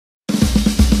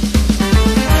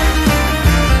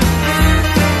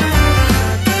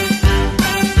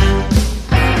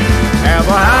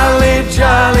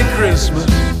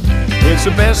It's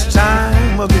the best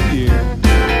time of the year.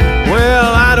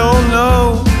 Well, I don't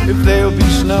know if there'll be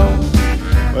snow,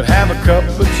 but have a cup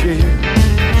of cheer.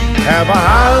 Have a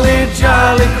holly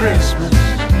jolly Christmas,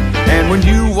 and when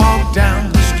you walk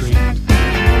down the street,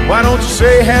 why don't you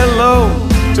say hello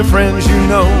to friends you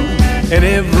know and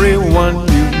everyone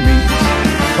you meet?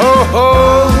 Ho,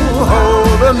 ho,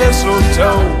 ho, the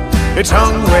mistletoe, it's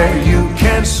hung where you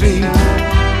can see.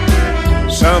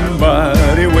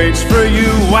 Somebody waits for you,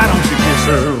 why don't you kiss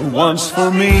her once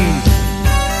for me?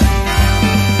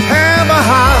 Have a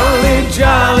holly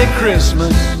jolly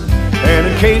Christmas, and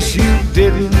in case you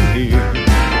didn't hear,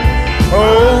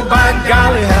 oh by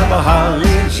golly, have a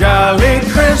holly jolly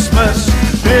Christmas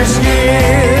this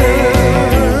year.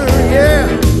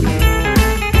 Yeah.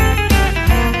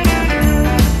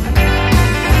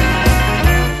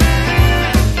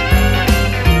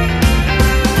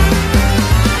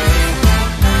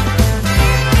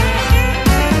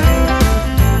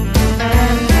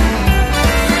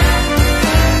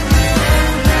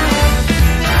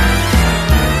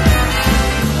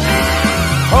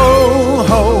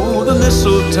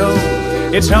 Mistletoe,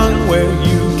 it's hung where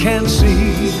you can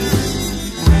see.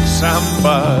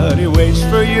 Somebody waits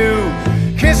for you,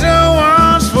 kiss her once.